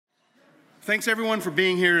Thanks everyone for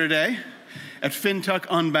being here today at FinTech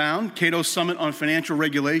Unbound, Cato's Summit on Financial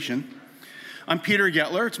Regulation. I'm Peter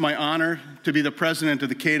Gettler. It's my honor to be the president of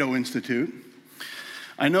the Cato Institute.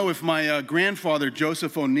 I know if my grandfather,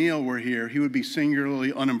 Joseph O'Neill, were here, he would be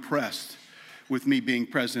singularly unimpressed with me being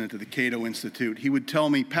president of the Cato Institute. He would tell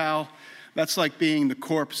me, "Pal, that's like being the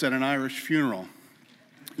corpse at an Irish funeral.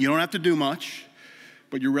 You don't have to do much,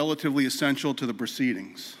 but you're relatively essential to the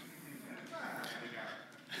proceedings."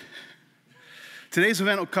 Today's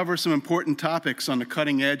event will cover some important topics on the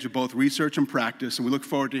cutting edge of both research and practice, and we look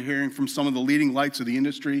forward to hearing from some of the leading lights of the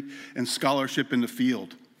industry and scholarship in the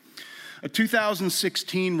field. A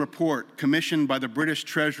 2016 report commissioned by the British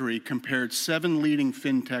Treasury compared 7 leading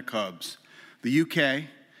fintech hubs: the UK,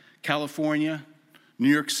 California, New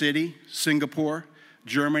York City, Singapore,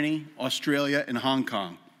 Germany, Australia, and Hong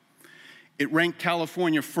Kong. It ranked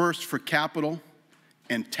California first for capital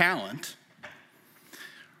and talent,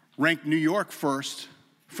 ranked New York first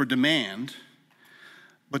for demand,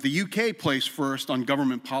 but the UK placed first on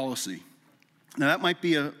government policy. Now, that might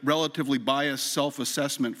be a relatively biased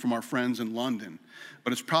self-assessment from our friends in London,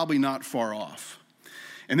 but it's probably not far off.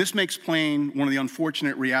 And this makes plain one of the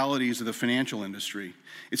unfortunate realities of the financial industry.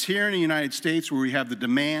 It's here in the United States where we have the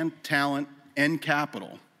demand, talent, and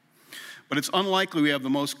capital, but it's unlikely we have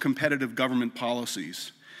the most competitive government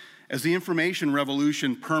policies. As the information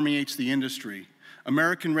revolution permeates the industry,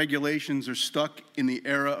 American regulations are stuck in the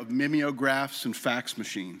era of mimeographs and fax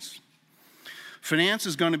machines. Finance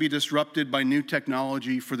is going to be disrupted by new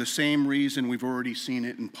technology for the same reason we've already seen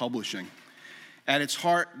it in publishing. At its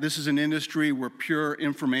heart, this is an industry where pure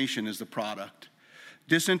information is the product.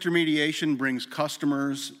 Disintermediation brings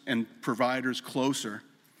customers and providers closer,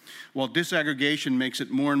 while disaggregation makes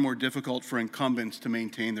it more and more difficult for incumbents to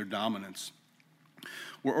maintain their dominance.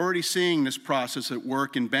 We're already seeing this process at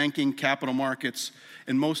work in banking, capital markets,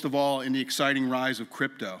 and most of all in the exciting rise of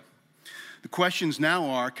crypto. The questions now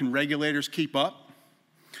are, can regulators keep up?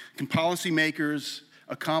 Can policymakers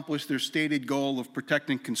accomplish their stated goal of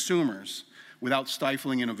protecting consumers without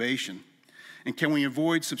stifling innovation? And can we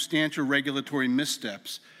avoid substantial regulatory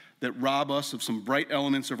missteps that rob us of some bright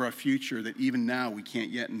elements of our future that even now we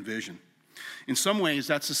can't yet envision? In some ways,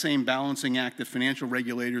 that's the same balancing act that financial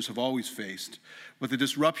regulators have always faced, but the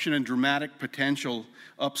disruption and dramatic potential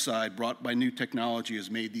upside brought by new technology has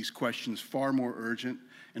made these questions far more urgent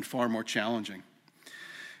and far more challenging.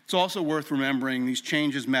 It's also worth remembering these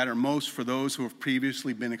changes matter most for those who have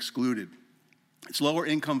previously been excluded. It's lower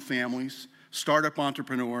income families, startup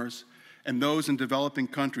entrepreneurs, and those in developing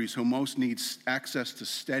countries who most need access to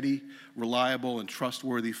steady, reliable, and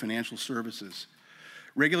trustworthy financial services.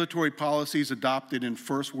 Regulatory policies adopted in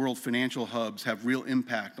first world financial hubs have real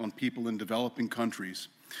impact on people in developing countries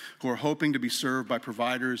who are hoping to be served by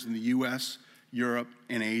providers in the US, Europe,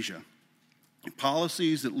 and Asia.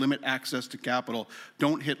 Policies that limit access to capital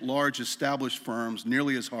don't hit large established firms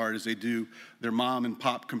nearly as hard as they do their mom and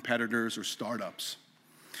pop competitors or startups.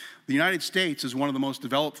 The United States, as one of the most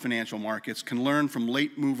developed financial markets, can learn from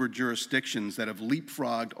late mover jurisdictions that have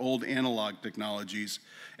leapfrogged old analog technologies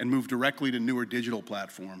and moved directly to newer digital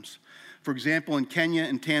platforms. For example, in Kenya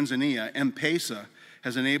and Tanzania, M-Pesa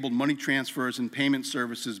has enabled money transfers and payment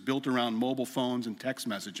services built around mobile phones and text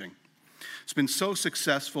messaging. It's been so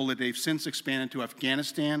successful that they've since expanded to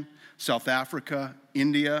Afghanistan, South Africa,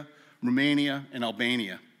 India, Romania, and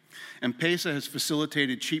Albania. M-Pesa has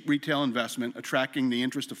facilitated cheap retail investment, attracting the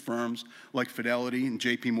interest of firms like Fidelity and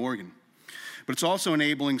JP Morgan. But it's also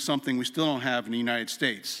enabling something we still don't have in the United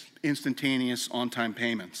States: instantaneous on-time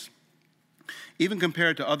payments. Even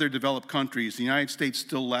compared to other developed countries, the United States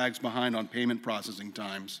still lags behind on payment processing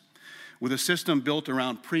times, with a system built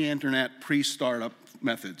around pre-internet, pre-startup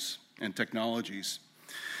methods and technologies.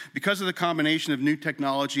 Because of the combination of new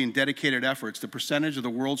technology and dedicated efforts, the percentage of the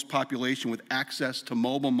world's population with access to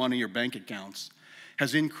mobile money or bank accounts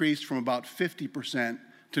has increased from about 50%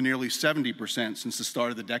 to nearly 70% since the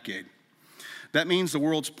start of the decade. That means the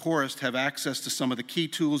world's poorest have access to some of the key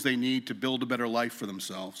tools they need to build a better life for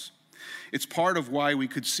themselves. It's part of why we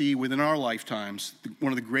could see within our lifetimes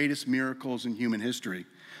one of the greatest miracles in human history: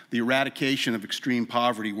 the eradication of extreme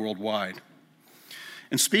poverty worldwide.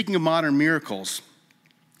 And speaking of modern miracles,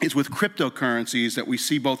 it's with cryptocurrencies that we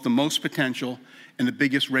see both the most potential and the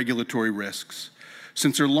biggest regulatory risks.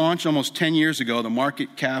 Since their launch almost 10 years ago, the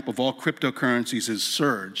market cap of all cryptocurrencies has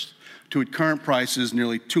surged to at current prices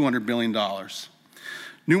nearly $200 billion.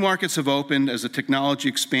 New markets have opened as the technology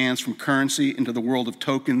expands from currency into the world of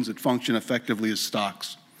tokens that function effectively as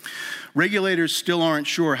stocks. Regulators still aren't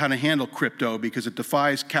sure how to handle crypto because it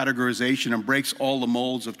defies categorization and breaks all the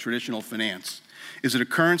molds of traditional finance. Is it a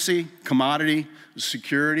currency, commodity,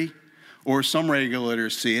 security, or as some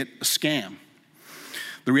regulators see it, a scam.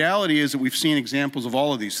 The reality is that we've seen examples of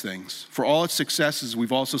all of these things. For all its successes,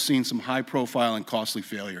 we've also seen some high-profile and costly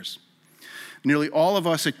failures. Nearly all of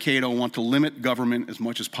us at Cato want to limit government as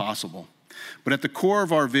much as possible. But at the core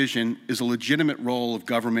of our vision is a legitimate role of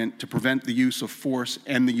government to prevent the use of force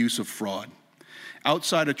and the use of fraud.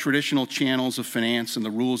 Outside of traditional channels of finance and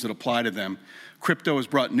the rules that apply to them, crypto has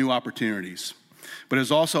brought new opportunities, but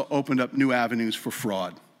has also opened up new avenues for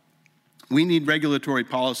fraud. We need regulatory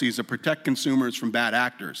policies that protect consumers from bad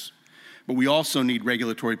actors, but we also need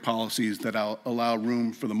regulatory policies that allow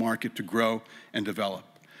room for the market to grow and develop.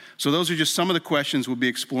 So those are just some of the questions we'll be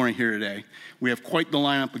exploring here today. We have quite the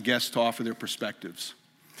lineup of guests to offer their perspectives.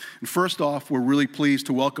 And first off, we're really pleased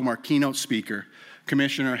to welcome our keynote speaker,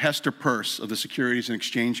 Commissioner Hester Peirce of the Securities and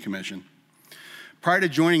Exchange Commission. Prior to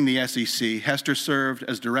joining the SEC, Hester served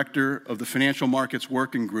as director of the Financial Markets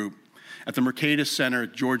Working Group at the Mercatus Center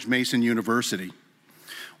at George Mason University.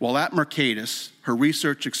 While at Mercatus, her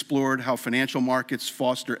research explored how financial markets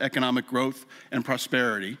foster economic growth and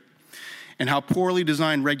prosperity, and how poorly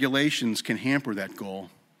designed regulations can hamper that goal.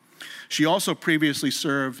 She also previously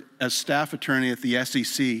served as staff attorney at the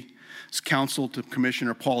SEC's counsel to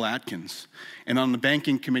Commissioner Paul Atkins, and on the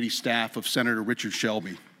banking committee staff of Senator Richard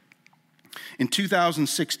Shelby. In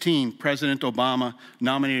 2016, President Obama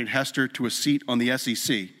nominated Hester to a seat on the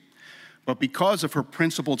SEC, but because of her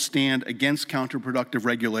principled stand against counterproductive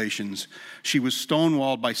regulations, she was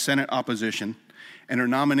stonewalled by Senate opposition, and her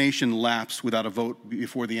nomination lapsed without a vote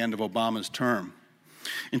before the end of Obama's term.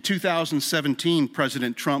 In 2017,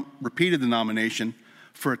 President Trump repeated the nomination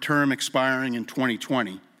for a term expiring in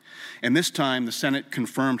 2020, and this time the Senate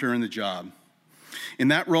confirmed her in the job. In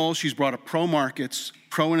that role, she's brought a pro-markets,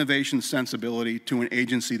 pro-innovation sensibility to an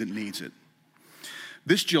agency that needs it.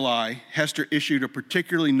 This July, Hester issued a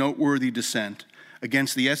particularly noteworthy dissent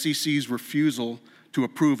against the SEC's refusal to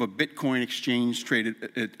approve a Bitcoin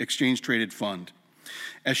exchange-traded fund.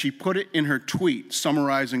 As she put it in her tweet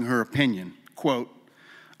summarizing her opinion, quote,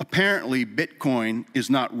 "Apparently Bitcoin is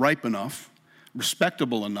not ripe enough,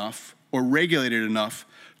 respectable enough, or regulated enough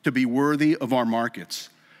to be worthy of our markets.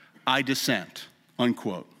 I dissent,"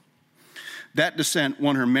 unquote. That dissent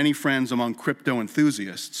won her many friends among crypto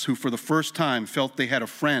enthusiasts who for the first time felt they had a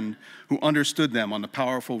friend who understood them on the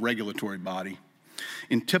powerful regulatory body.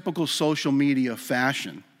 In typical social media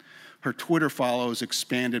fashion, her Twitter follows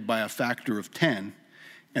expanded by a factor of 10,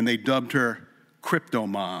 and they dubbed her Crypto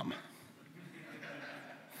Mom.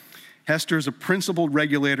 Hester is a principled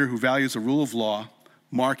regulator who values the rule of law,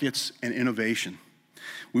 markets, and innovation.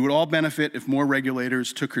 We would all benefit if more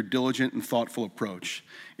regulators took her diligent and thoughtful approach.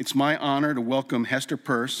 It's my honor to welcome Hester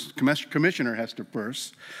Peirce, Commissioner Hester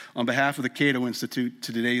Peirce, on behalf of the Cato Institute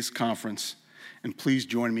to today's conference, and please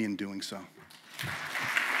join me in doing so.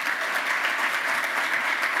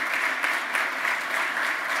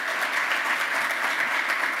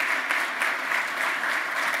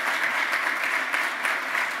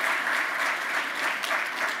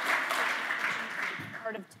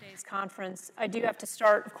 Conference. I do have to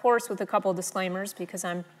start, of course, with a couple of disclaimers because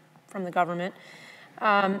I'm from the government.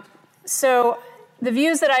 So the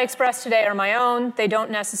views that I express today are my own. They don't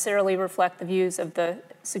necessarily reflect the views of the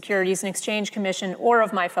Securities and Exchange Commission or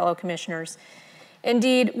of my fellow commissioners.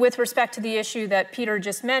 Indeed, with respect to the issue that Peter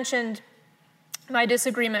just mentioned, my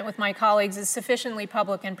disagreement with my colleagues is sufficiently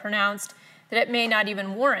public and pronounced that it may not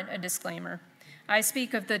even warrant a disclaimer. I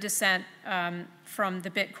speak of the dissent from the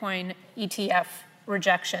Bitcoin ETF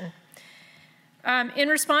rejection. In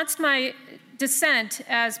response to my dissent,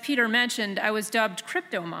 as Peter mentioned, I was dubbed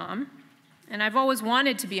Crypto Mom, and I've always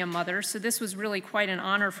wanted to be a mother, so this was really quite an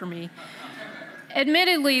honor for me.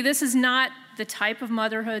 Admittedly, this is not the type of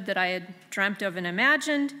motherhood that I had dreamt of and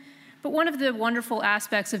imagined, but one of the wonderful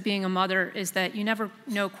aspects of being a mother is that you never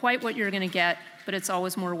know quite what you're going to get, but it's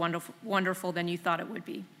always more wonderful than you thought it would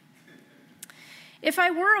be. If I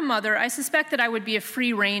were a mother, I suspect that I would be a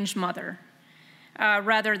free-range mother,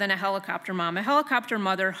 rather than a helicopter mom. A helicopter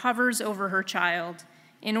mother hovers over her child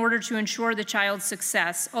in order to ensure the child's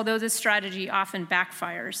success, although this strategy often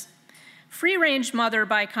backfires. Free-range mother,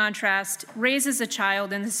 by contrast, raises a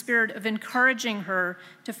child in the spirit of encouraging her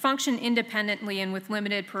to function independently and with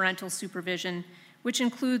limited parental supervision, which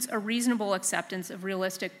includes a reasonable acceptance of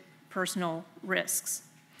realistic personal risks.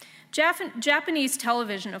 Japanese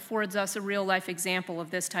television affords us a real-life example of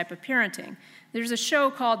this type of parenting. There's a show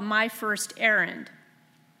called My First Errand,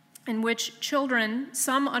 in which children,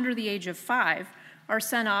 some under the age of 5, are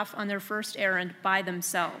sent off on their first errand by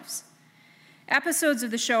themselves. Episodes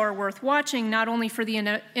of the show are worth watching, not only for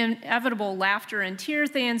the inevitable laughter and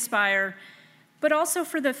tears they inspire, but also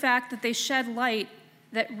for the fact that they shed light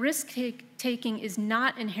that risk-taking is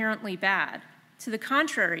not inherently bad. To the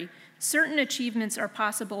contrary, certain achievements are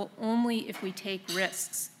possible only if we take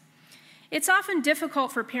risks. It's often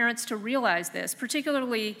difficult for parents to realize this,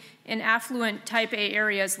 particularly in affluent Type A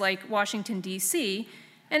areas like Washington, D.C.,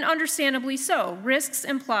 and understandably so. Risks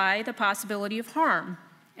imply the possibility of harm,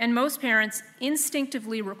 and most parents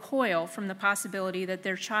instinctively recoil from the possibility that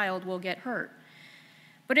their child will get hurt.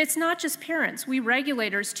 But it's not just parents. We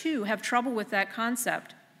regulators, too, have trouble with that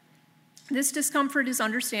concept. This discomfort is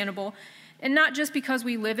understandable, and not just because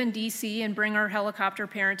we live in D.C. and bring our helicopter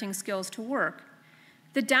parenting skills to work.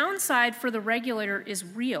 The downside for the regulator is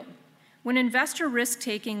real. When investor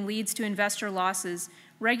risk-taking leads to investor losses,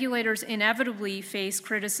 regulators inevitably face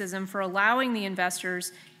criticism for allowing the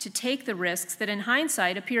investors to take the risks that in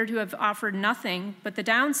hindsight appear to have offered nothing but the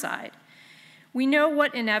downside. We know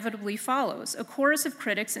what inevitably follows: a chorus of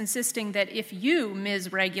critics insisting that if you,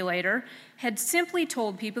 Ms. Regulator, had simply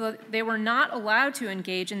told people that they were not allowed to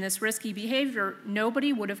engage in this risky behavior,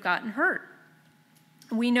 nobody would have gotten hurt.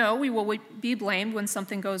 We know we will be blamed when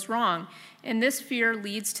something goes wrong, and this fear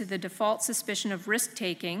leads to the default suspicion of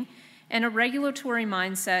risk-taking and a regulatory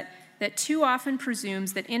mindset that too often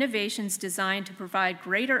presumes that innovations designed to provide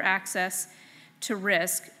greater access to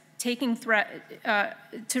risk-taking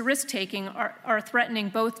are threatening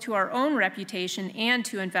both to our own reputation and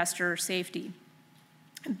to investor safety.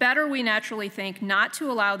 Better, we naturally think, not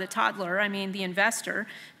to allow the toddler, the investor,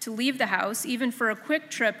 to leave the house, even for a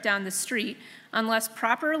quick trip down the street, unless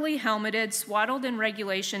properly helmeted, swaddled in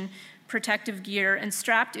regulation protective gear, and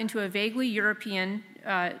strapped into a vaguely European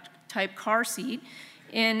type car seat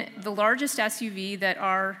in the largest SUV that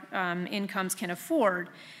our incomes can afford.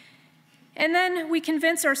 And then we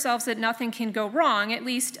convince ourselves that nothing can go wrong, at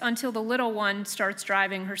least until the little one starts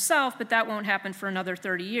driving herself, but that won't happen for another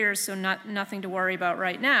 30 years, so nothing to worry about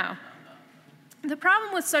right now. The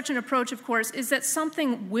problem with such an approach, of course, is that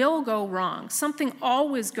something will go wrong. Something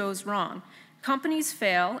always goes wrong. Companies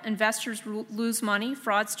fail, investors lose money,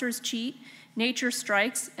 fraudsters cheat, nature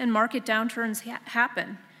strikes, and market downturns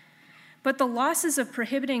happen. But the losses of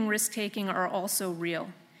prohibiting risk-taking are also real.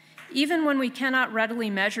 Even when we cannot readily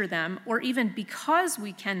measure them, or even because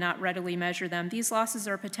we cannot readily measure them, these losses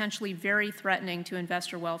are potentially very threatening to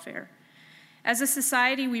investor welfare. As a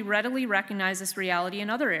society, we readily recognize this reality in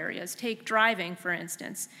other areas. Take driving, for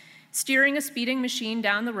instance. Steering a speeding machine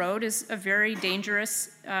down the road is a very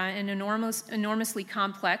dangerous and enormously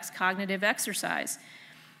complex cognitive exercise.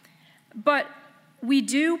 But we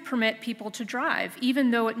do permit people to drive,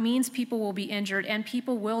 even though it means people will be injured and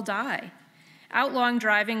people will die. Outlawing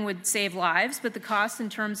driving would save lives, but the cost in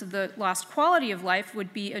terms of the lost quality of life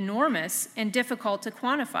would be enormous and difficult to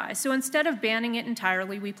quantify. So instead of banning it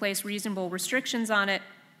entirely, we place reasonable restrictions on it.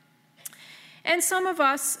 And some of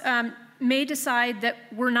us may decide that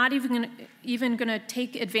we're not even going to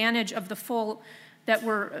take advantage of the full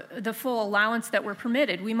allowance that we're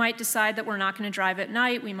permitted. We might decide that we're not going to drive at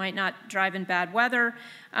night. We might not drive in bad weather.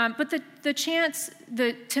 But the chance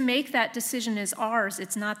to make that decision is ours.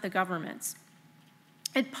 It's not the government's.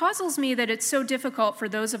 It puzzles me that it's so difficult for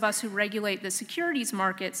those of us who regulate the securities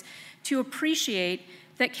markets to appreciate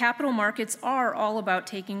that capital markets are all about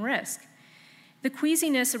taking risk. The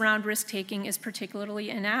queasiness around risk-taking is particularly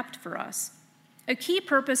inapt for us. A key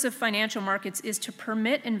purpose of financial markets is to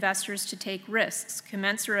permit investors to take risks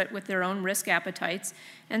commensurate with their own risk appetites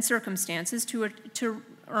and circumstances to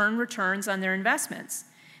earn returns on their investments.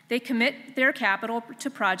 They commit their capital to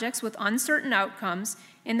projects with uncertain outcomes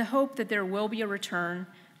in the hope that there will be a return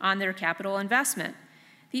on their capital investment.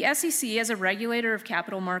 The SEC, as a regulator of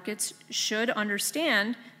capital markets, should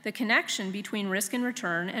understand the connection between risk and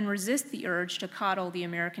return and resist the urge to coddle the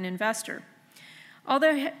American investor.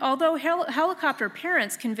 Although helicopter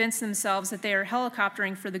parents convince themselves that they are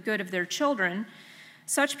helicoptering for the good of their children,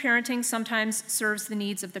 such parenting sometimes serves the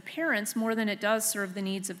needs of the parents more than it does serve the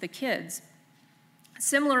needs of the kids.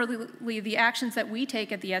 Similarly, the actions that we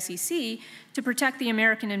take at the SEC to protect the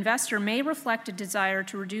American investor may reflect a desire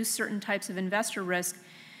to reduce certain types of investor risk,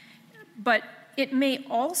 but it may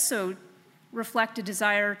also reflect a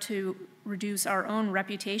desire to reduce our own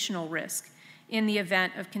reputational risk in the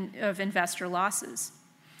event of investor losses.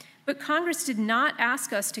 But Congress did not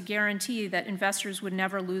ask us to guarantee that investors would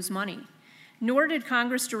never lose money, nor did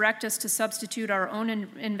Congress direct us to substitute our own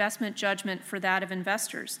investment judgment for that of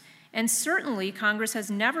investors. And certainly, Congress has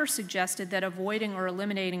never suggested that avoiding or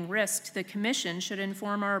eliminating risk to the Commission should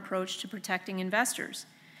inform our approach to protecting investors.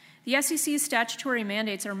 The SEC's statutory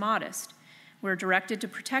mandates are modest. We're directed to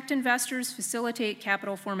protect investors, facilitate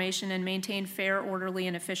capital formation, and maintain fair, orderly,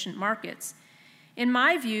 and efficient markets. In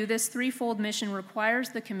my view, this threefold mission requires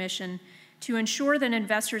the Commission to ensure that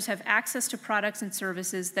investors have access to products and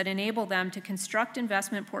services that enable them to construct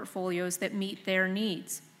investment portfolios that meet their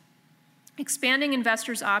needs. Expanding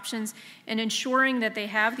investors' options and ensuring that they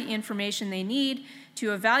have the information they need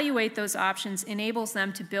to evaluate those options enables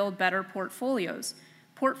them to build better portfolios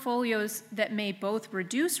that may both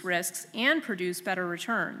reduce risks and produce better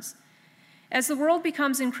returns. As the world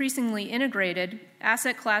becomes increasingly integrated,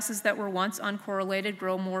 asset classes that were once uncorrelated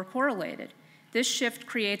grow more correlated. This shift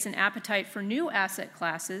creates an appetite for new asset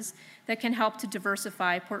classes that can help to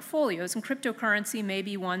diversify portfolios, and cryptocurrency may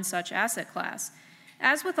be one such asset class.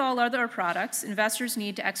 As with all other products, investors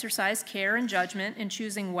need to exercise care and judgment in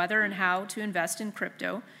choosing whether and how to invest in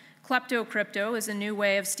crypto. Klepto-crypto is a new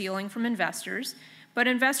way of stealing from investors, but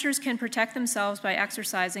investors can protect themselves by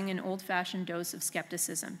exercising an old-fashioned dose of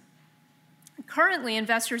skepticism. Currently,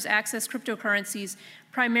 investors access cryptocurrencies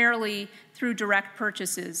primarily through direct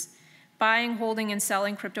purchases. Buying, holding, and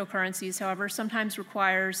selling cryptocurrencies, however, sometimes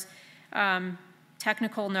requires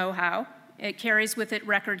technical know-how. It carries with it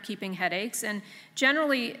record-keeping headaches and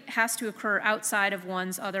generally has to occur outside of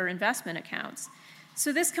one's other investment accounts.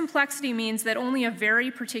 So this complexity means that only a very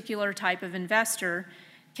particular type of investor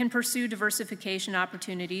can pursue diversification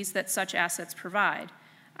opportunities that such assets provide.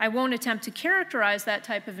 I won't attempt to characterize that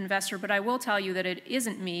type of investor, but I will tell you that it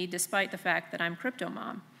isn't me, despite the fact that I'm Crypto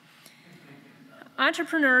Mom.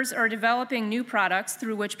 Entrepreneurs are developing new products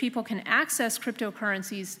through which people can access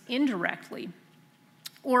cryptocurrencies indirectly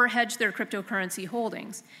or hedge their cryptocurrency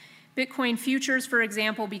holdings. Bitcoin futures, for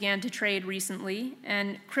example, began to trade recently,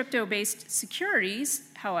 and crypto-based securities,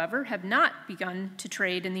 however, have not begun to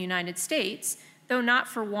trade in the United States, though not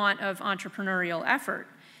for want of entrepreneurial effort.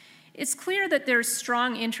 It's clear that there's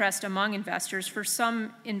strong interest among investors for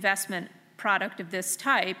some investment product of this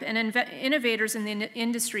type, and innovators in the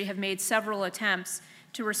industry have made several attempts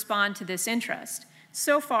to respond to this interest.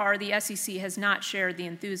 So far, the SEC has not shared the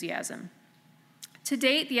enthusiasm. To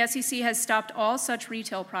date, the SEC has stopped all such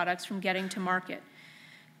retail products from getting to market.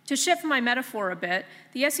 To shift my metaphor a bit,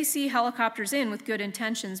 the SEC helicopters in with good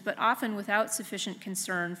intentions, but often without sufficient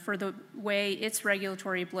concern for the way its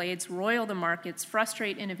regulatory blades roil the markets,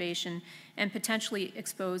 frustrate innovation, and potentially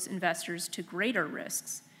expose investors to greater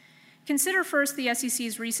risks. Consider first the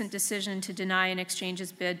SEC's recent decision to deny an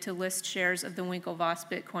exchange's bid to list shares of the Winklevoss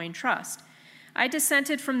Bitcoin Trust. I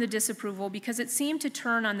dissented from the disapproval because it seemed to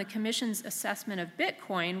turn on the Commission's assessment of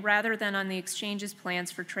Bitcoin rather than on the exchange's plans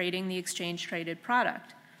for trading the exchange-traded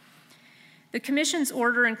product. The Commission's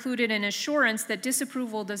order included an assurance that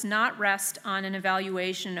disapproval does not rest on an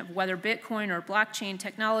evaluation of whether Bitcoin or blockchain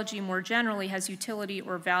technology more generally has utility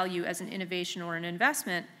or value as an innovation or an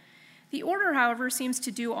investment. The order, however, seems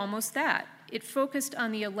to do almost that. It focused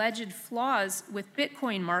on the alleged flaws with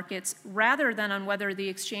Bitcoin markets rather than on whether the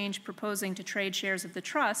exchange proposing to trade shares of the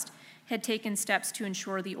trust had taken steps to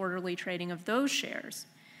ensure the orderly trading of those shares.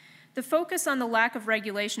 The focus on the lack of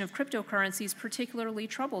regulation of cryptocurrencies particularly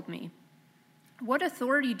troubled me. What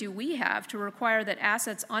authority do we have to require that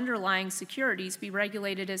assets underlying securities be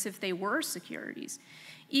regulated as if they were securities?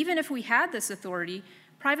 Even if we had this authority,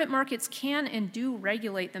 private markets can and do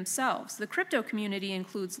regulate themselves. The crypto community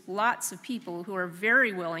includes lots of people who are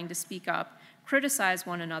very willing to speak up, criticize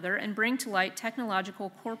one another, and bring to light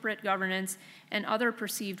technological, corporate governance, and other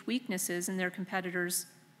perceived weaknesses in their competitors'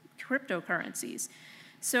 cryptocurrencies.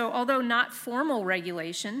 So, although not formal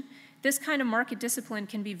regulation, this kind of market discipline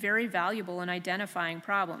can be very valuable in identifying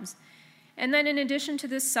problems. And then in addition to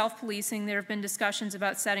this self-policing, there have been discussions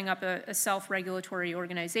about setting up a self-regulatory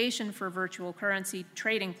organization for virtual currency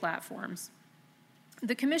trading platforms.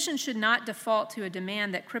 The Commission should not default to a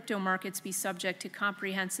demand that crypto markets be subject to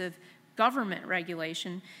comprehensive government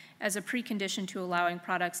regulation as a precondition to allowing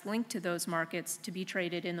products linked to those markets to be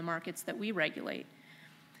traded in the markets that we regulate.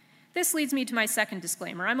 This leads me to my second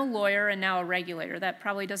disclaimer. I'm a lawyer and now a regulator. That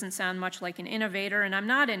probably doesn't sound much like an innovator, and I'm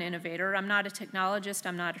not an innovator. I'm not a technologist.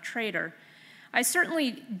 I'm not a trader. I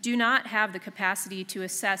certainly do not have the capacity to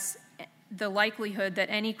assess the likelihood that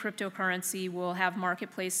any cryptocurrency will have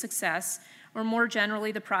marketplace success, or more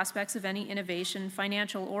generally, the prospects of any innovation,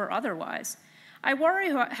 financial or otherwise. I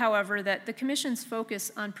worry, however, that the Commission's focus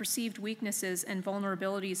on perceived weaknesses and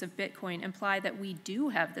vulnerabilities of Bitcoin imply that we do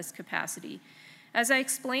have this capacity. As I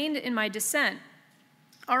explained in my dissent,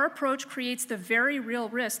 our approach creates the very real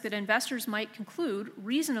risk that investors might conclude,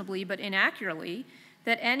 reasonably but inaccurately,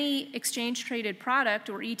 that any exchange-traded product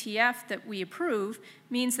or ETF that we approve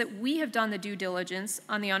means that we have done the due diligence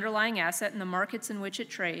on the underlying asset and the markets in which it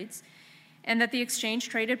trades, and that the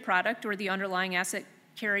exchange-traded product or the underlying asset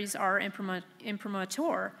carries our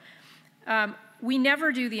imprimatur. We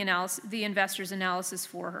never do the investor's analysis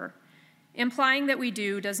for her. Implying that we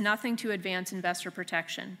do does nothing to advance investor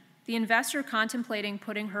protection. The investor contemplating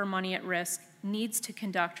putting her money at risk needs to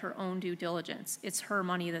conduct her own due diligence. It's her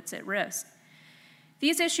money that's at risk.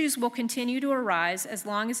 These issues will continue to arise as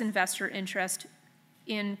long as investor interest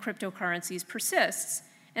in cryptocurrencies persists,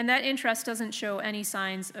 and that interest doesn't show any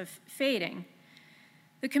signs of fading.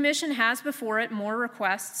 The Commission has before it more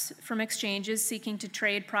requests from exchanges seeking to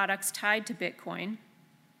trade products tied to Bitcoin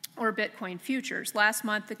or Bitcoin futures. Last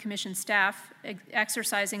month, the Commission staff,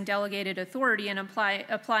 exercising delegated authority and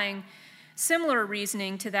applying similar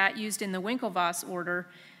reasoning to that used in the Winklevoss order,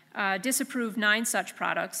 disapproved 9 such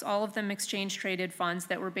products, all of them exchange-traded funds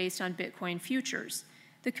that were based on Bitcoin futures.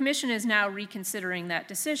 The Commission is now reconsidering that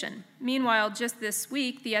decision. Meanwhile, just this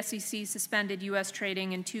week, the SEC suspended U.S.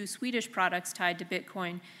 trading in 2 Swedish products tied to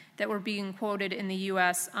Bitcoin that were being quoted in the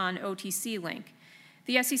U.S. on OTC Link.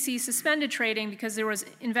 The SEC suspended trading because there was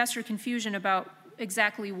investor confusion about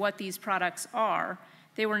exactly what these products are.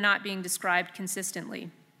 They were not being described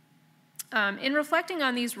consistently. In reflecting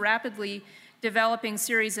on these rapidly developing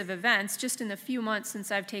series of events, just in the few months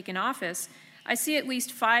since I've taken office, I see at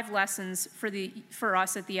least 5 lessons for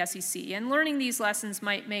us at the SEC, and learning these lessons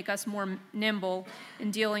might make us more nimble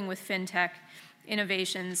in dealing with fintech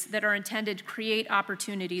innovations that are intended to create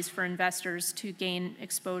opportunities for investors to gain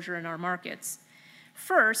exposure in our markets.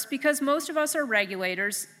 First, because most of us are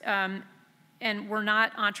regulators and we're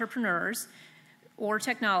not entrepreneurs or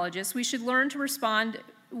technologists, we should respond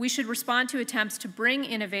to attempts to bring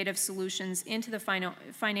innovative solutions into the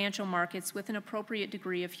financial markets with an appropriate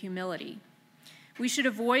degree of humility. We should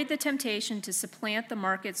avoid the temptation to supplant the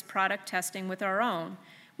market's product testing with our own.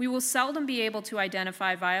 We will seldom be able to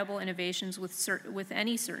identify viable innovations with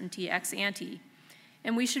any certainty ex ante,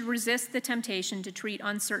 and we should resist the temptation to treat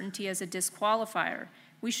uncertainty as a disqualifier.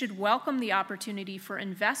 We should welcome the opportunity for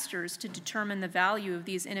investors to determine the value of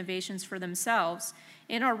these innovations for themselves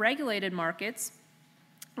in our regulated markets,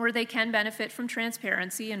 where they can benefit from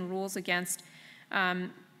transparency and rules against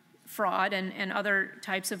fraud and other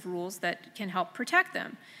types of rules that can help protect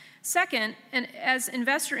them. Second, and as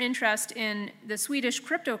investor interest in the Swedish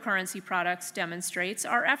cryptocurrency products demonstrates,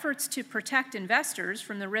 our efforts to protect investors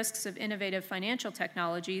from the risks of innovative financial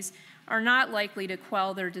technologies are not likely to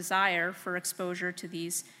quell their desire for exposure to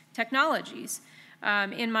these technologies.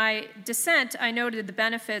 In my dissent, I noted the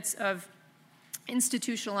benefits of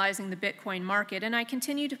institutionalizing the Bitcoin market, and I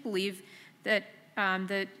continue to believe that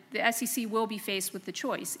the SEC will be faced with the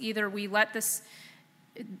choice. Either we let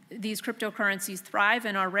these cryptocurrencies thrive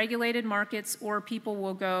in our regulated markets, or people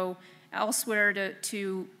will go elsewhere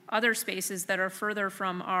to other spaces that are further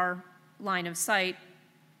from our line of sight,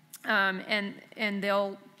 and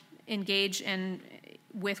they'll engage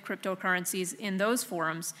with cryptocurrencies in those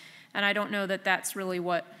forums. And I don't know that that's really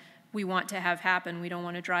what we want to have happen. We don't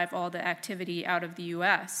want to drive all the activity out of the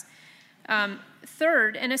U.S.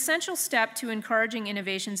 Third, an essential step to encouraging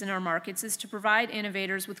innovations in our markets is to provide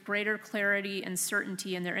innovators with greater clarity and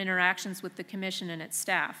certainty in their interactions with the Commission and its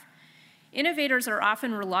staff. Innovators are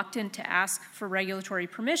often reluctant to ask for regulatory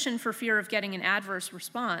permission for fear of getting an adverse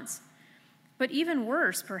response. But even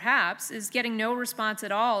worse, perhaps, is getting no response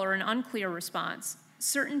at all or an unclear response.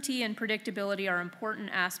 Certainty and predictability are important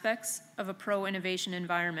aspects of a pro-innovation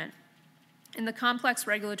environment. In the complex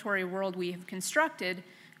regulatory world we have constructed,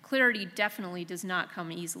 clarity definitely does not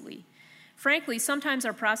come easily. Frankly, sometimes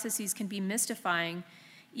our processes can be mystifying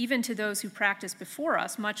even to those who practice before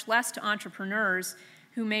us, much less to entrepreneurs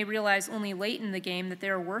who may realize only late in the game that they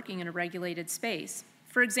are working in a regulated space.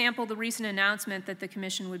 For example, the recent announcement that the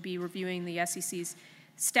Commission would be reviewing the SEC's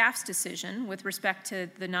staff's decision with respect to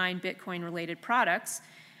the 9 Bitcoin-related products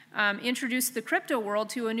introduced the crypto world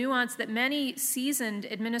to a nuance that many seasoned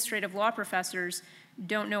administrative law professors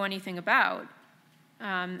don't know anything about.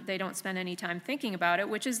 They don't spend any time thinking about it,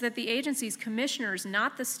 which is that the agency's commissioners,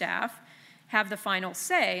 not the staff, have the final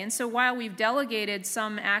say. And so while we've delegated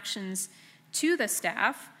some actions to the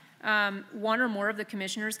staff, one or more of the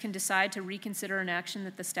commissioners can decide to reconsider an action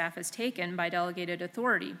that the staff has taken by delegated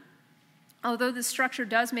authority. Although this structure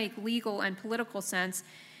does make legal and political sense,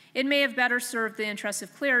 it may have better served the interests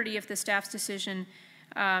of clarity if the staff's decision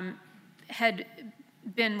had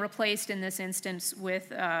been replaced in this instance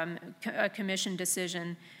with a commission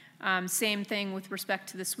decision. Same thing with respect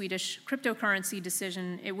to the Swedish cryptocurrency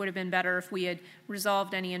decision. It would have been better if we had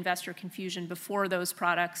resolved any investor confusion before those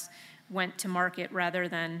products went to market rather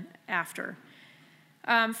than after.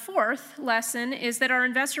 Fourth lesson is that our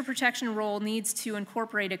investor protection role needs to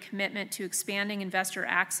incorporate a commitment to expanding investor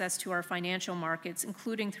access to our financial markets,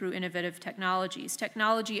 including through innovative technologies.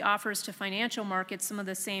 Technology offers to financial markets some of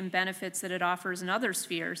the same benefits that it offers in other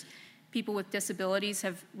spheres, People with disabilities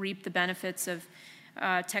have reaped the benefits of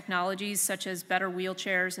technologies such as better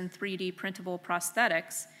wheelchairs and 3D printable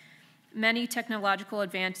prosthetics. Many technological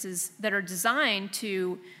advances that are designed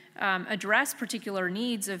to address particular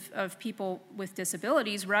needs of people with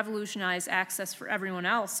disabilities revolutionize access for everyone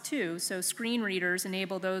else too. So screen readers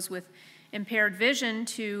enable those with impaired vision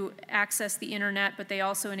to access the internet, but they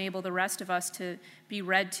also enable the rest of us to be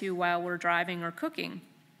read to while we're driving or cooking.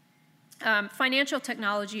 Financial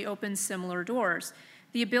technology opens similar doors.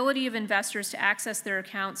 The ability of investors to access their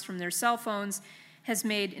accounts from their cell phones has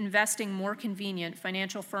made investing more convenient.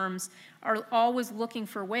 Financial firms are always looking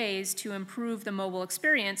for ways to improve the mobile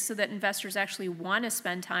experience so that investors actually want to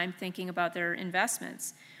spend time thinking about their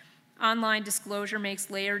investments. Online disclosure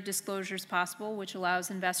makes layered disclosures possible, which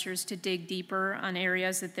allows investors to dig deeper on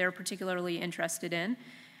areas that they're particularly interested in.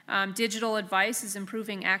 Digital advice is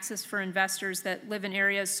improving access for investors that live in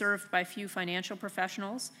areas served by few financial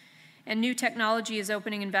professionals. And new technology is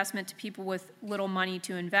opening investment to people with little money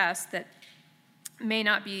to invest that may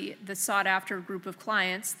not be the sought-after group of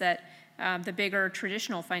clients that the bigger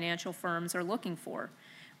traditional financial firms are looking for.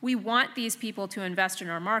 We want these people to invest in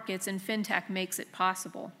our markets, and FinTech makes it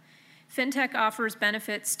possible. FinTech offers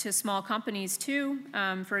benefits to small companies too,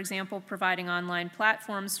 for example, providing online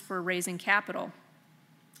platforms for raising capital.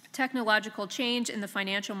 Technological change in the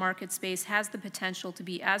financial market space has the potential to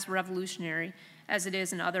be as revolutionary as it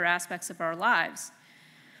is in other aspects of our lives.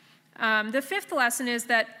 The fifth lesson is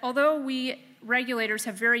that although we regulators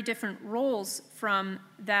have very different roles from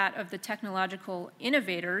that of the technological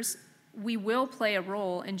innovators, we will play a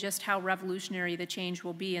role in just how revolutionary the change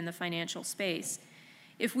will be in the financial space.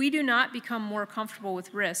 If we do not become more comfortable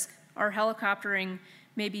with risk, our helicoptering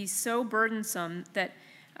may be so burdensome that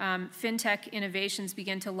FinTech innovations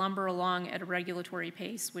begin to lumber along at a regulatory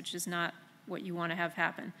pace, which is not what you want to have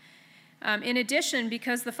happen. In addition,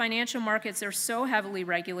 because the financial markets are so heavily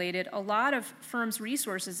regulated, a lot of firms'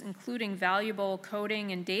 resources, including valuable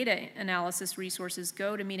coding and data analysis resources,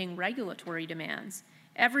 go to meeting regulatory demands.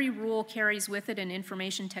 Every rule carries with it an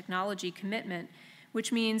information technology commitment,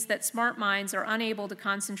 which means that smart minds are unable to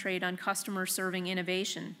concentrate on customer-serving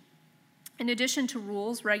innovation. In addition to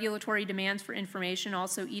rules, regulatory demands for information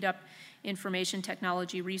also eat up information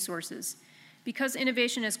technology resources. Because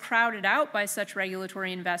innovation is crowded out by such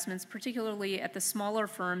regulatory investments, particularly at the smaller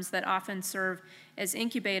firms that often serve as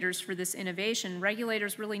incubators for this innovation,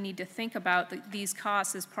 regulators really need to think about these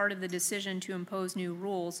costs as part of the decision to impose new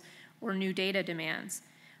rules or new data demands.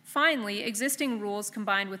 Finally, existing rules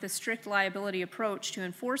combined with a strict liability approach to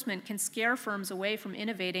enforcement can scare firms away from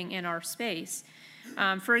innovating in our space.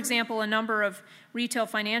 For example, a number of retail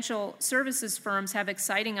financial services firms have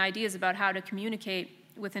exciting ideas about how to communicate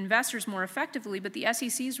with investors more effectively, but the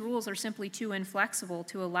SEC's rules are simply too inflexible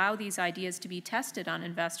to allow these ideas to be tested on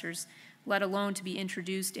investors, let alone to be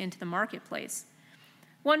introduced into the marketplace.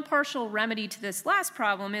 One partial remedy to this last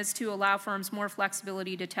problem is to allow firms more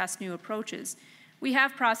flexibility to test new approaches. We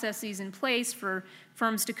have processes in place for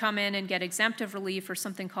firms to come in and get exemptive relief or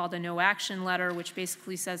something called a no-action letter, which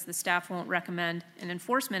basically says the staff won't recommend an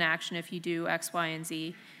enforcement action if you do X, Y, and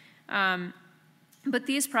Z. But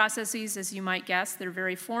these processes, as you might guess, they're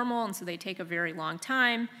very formal, and so they take a very long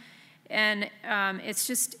time. And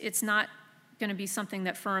it's not going to be something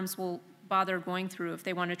that firms will bother going through if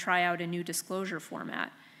they want to try out a new disclosure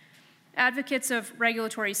format. Advocates of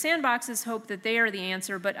regulatory sandboxes hope that they are the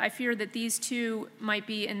answer, but I fear that these two might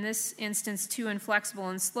be, in this instance, too inflexible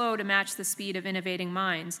and slow to match the speed of innovating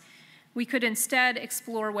minds. We could instead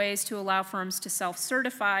explore ways to allow firms to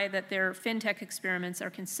self-certify that their FinTech experiments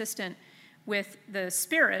are consistent with the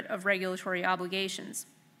spirit of regulatory obligations.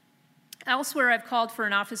 Elsewhere, I've called for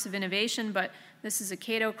an Office of Innovation, but this is a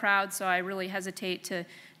Cato crowd, so I really hesitate to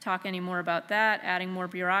talk any more about that. Adding more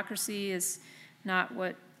bureaucracy is not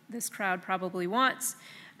what this crowd probably wants.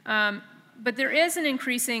 But there is an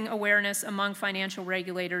increasing awareness among financial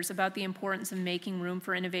regulators about the importance of making room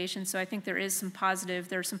for innovation, so I think there are some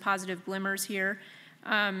positive glimmers here.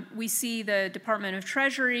 We see the Department of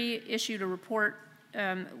Treasury issued a report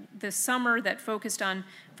this summer that focused on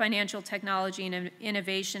financial technology and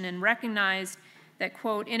innovation and recognized that,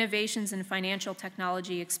 quote, innovations in financial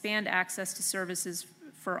technology expand access to services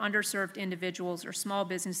for underserved individuals or small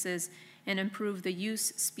businesses and improve the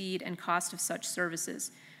use, speed, and cost of such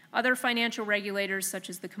services. Other financial regulators, such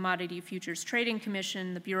as the Commodity Futures Trading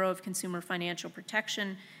Commission, the Bureau of Consumer Financial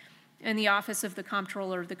Protection, and the Office of the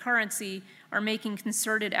Comptroller of the Currency, are making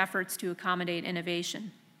concerted efforts to accommodate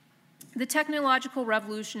innovation. The technological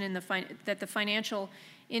revolution that the financial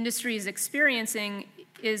industry is experiencing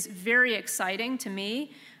is very exciting to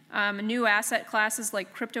me. New asset classes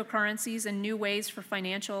like cryptocurrencies and new ways for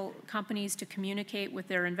financial companies to communicate with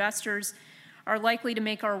their investors are likely to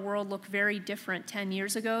make our world look very different 10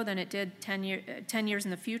 years ago than it did 10 years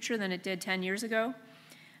in the future than it did 10 years ago.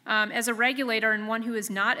 As a regulator and one who is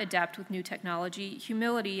not adept with new technology,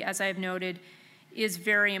 humility, as I have noted, is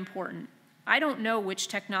very important. I don't know which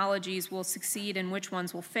technologies will succeed and which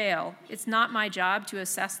ones will fail. It's not my job to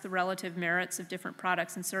assess the relative merits of different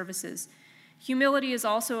products and services. Humility is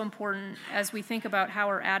also important as we think about how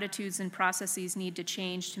our attitudes and processes need to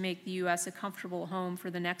change to make the U.S. a comfortable home for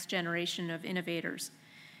the next generation of innovators.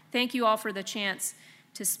 Thank you all for the chance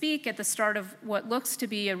to speak at the start of what looks to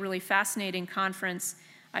be a really fascinating conference.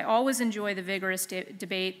 I always enjoy the vigorous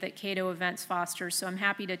debate that Cato Events fosters, so I'm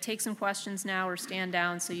happy to take some questions now or stand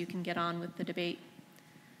down so you can get on with the debate.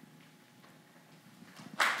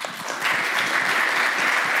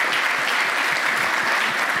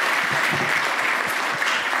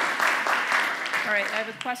 All right, I have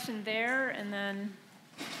a question there, and then,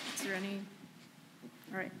 is there any?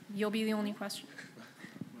 All right, you'll be the only question.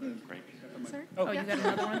 Great. Sorry? Oh, you got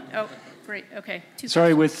another one? Oh, great, okay.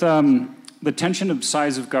 Sorry, with the tension of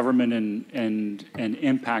size of government and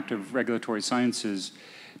impact of regulatory sciences,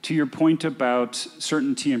 to your point about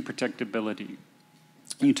certainty and predictability,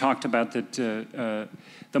 you talked about that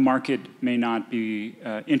the market may not be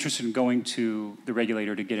interested in going to the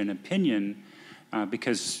regulator to get an opinion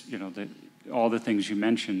because, you know, all the things you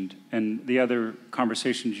mentioned, and the other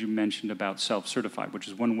conversations you mentioned about self-certified, which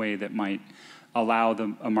is one way that might allow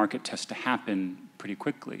a market test to happen pretty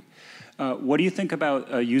quickly. What do you think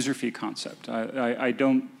about a user fee concept? I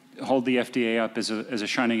don't hold the FDA up as a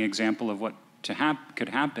shining example of what could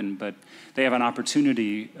happen, but they have an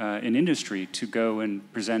opportunity in industry to go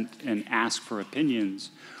and present and ask for opinions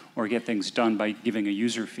or get things done by giving a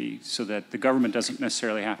user fee so that the government doesn't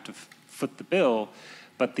necessarily have to foot the bill,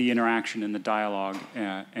 but the interaction and the dialogue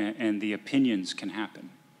and the opinions can happen.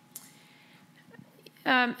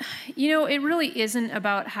 You know, it really isn't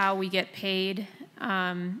about how we get paid.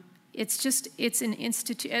 It's an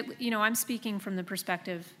institute. You know, I'm speaking from the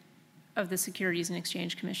perspective of the Securities and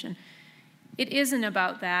Exchange Commission. It isn't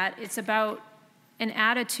about that. It's about an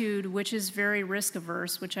attitude which is very risk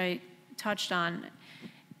averse, which I touched on.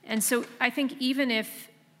 And so I think even if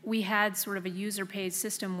we had sort of a user paid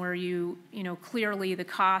system where you know, clearly the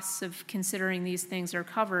costs of considering these things are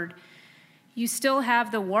covered, you still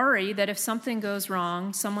have the worry that if something goes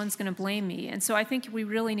wrong, someone's going to blame me. And so I think we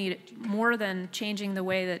really need more than changing the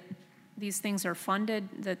way that these things are funded,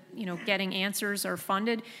 that, you know, getting answers are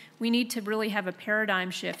funded. We need to really have a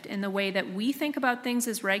paradigm shift in the way that we think about things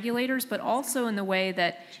as regulators, but also in the way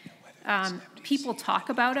that people talk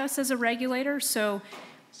about us as a regulator. So,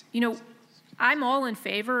 you know, I'm all in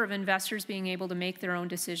favor of investors being able to make their own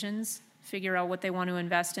decisions, figure out what they want to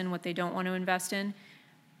invest in, what they don't want to invest in.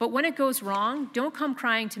 But when it goes wrong, don't come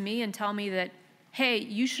crying to me and tell me that, hey,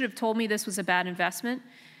 you should have told me this was a bad investment.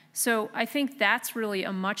 So I think that's really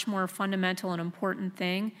a much more fundamental and important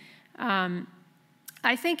thing.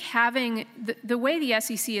 I think having the way the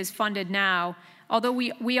SEC is funded now, although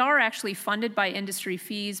we are actually funded by industry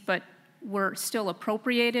fees, but we're still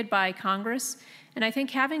appropriated by Congress. And I think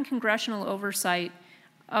having congressional oversight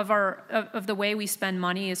of the way we spend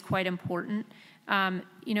money is quite important.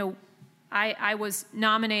 You know, I was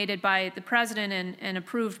nominated by the president and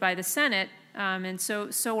approved by the Senate, and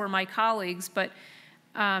so were my colleagues. But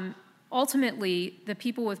ultimately, the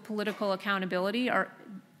people with political accountability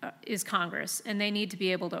is Congress, and they need to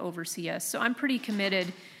be able to oversee us. So I'm pretty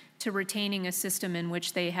committed to retaining a system in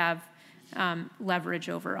which they have leverage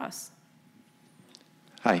over us.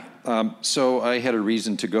 Hi. So I had a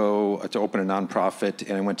reason to go to open a nonprofit,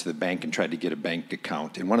 and I went to the bank and tried to get a bank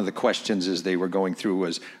account. And one of the questions as they were going through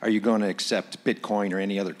was, are you going to accept Bitcoin or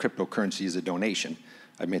any other cryptocurrency as a donation?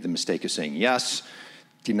 I made the mistake of saying yes,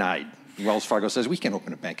 denied. Wells Fargo says, we can't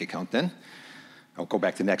open a bank account then. I'll go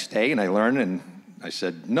back the next day, and I learned, and I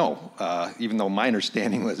said no, even though my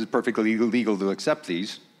understanding was it's perfectly legal to accept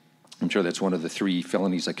these. I'm sure that's one of the 3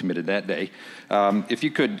 felonies I committed that day. If you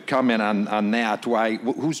could comment on that,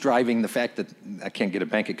 who's driving the fact that I can't get a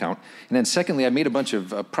bank account? And then secondly, I made a bunch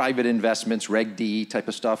of private investments, Reg D type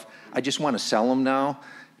of stuff. I just want to sell them now.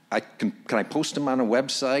 Can I post them on a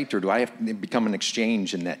website, or do I have to become an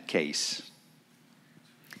exchange in that case?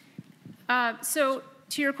 So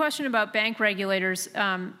to your question about bank regulators,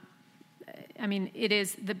 I mean, it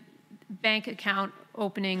is the bank account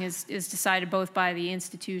opening is decided both by the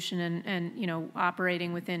institution and you know,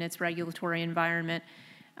 operating within its regulatory environment.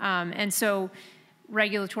 And so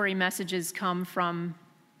regulatory messages come from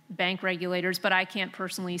bank regulators, but I can't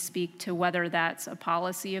personally speak to whether that's a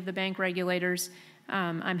policy of the bank regulators.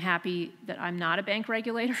 I'm happy that I'm not a bank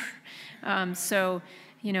regulator. So,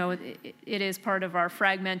 you know, it is part of our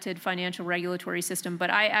fragmented financial regulatory system.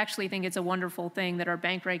 But I actually think it's a wonderful thing that our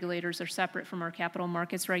bank regulators are separate from our capital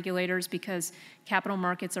markets regulators, because capital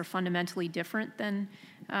markets are fundamentally different than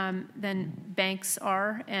banks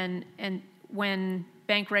are. And when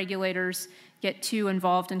bank regulators get too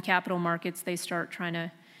involved in capital markets, they start trying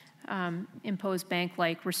to impose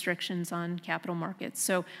bank-like restrictions on capital markets.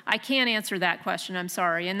 So I can't answer that question, I'm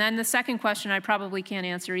sorry. And then the second question I probably can't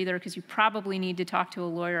answer either, because you probably need to talk to a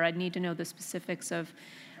lawyer. I'd need to know the specifics of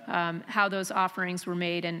how those offerings were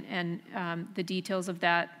made and the details of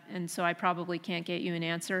that, and so I probably can't get you an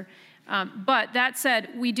answer. But that said,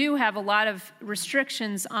 we do have a lot of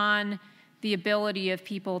restrictions on the ability of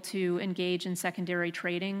people to engage in secondary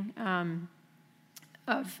trading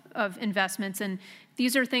of investments. And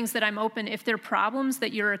these are things that I'm open, if there are problems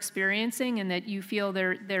that you're experiencing and that you feel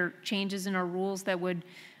there are changes in our rules that would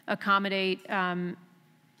accommodate,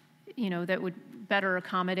 you know, that would better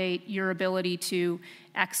accommodate your ability to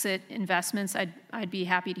exit investments, I'd be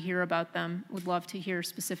happy to hear about them. Would love to hear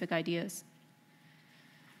specific ideas.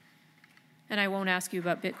 And I won't ask you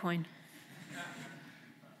about Bitcoin.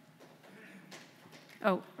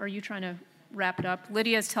 Oh, are you trying to wrap it up?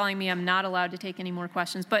 Lydia's telling me I'm not allowed to take any more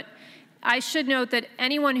questions, but I should note that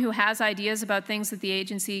anyone who has ideas about things that the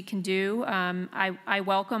agency can do, I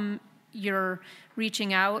welcome your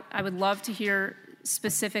reaching out. I would love to hear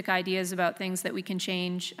specific ideas about things that we can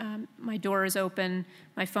change. My door is open,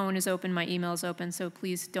 my phone is open, my email is open, so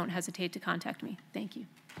please don't hesitate to contact me. Thank you.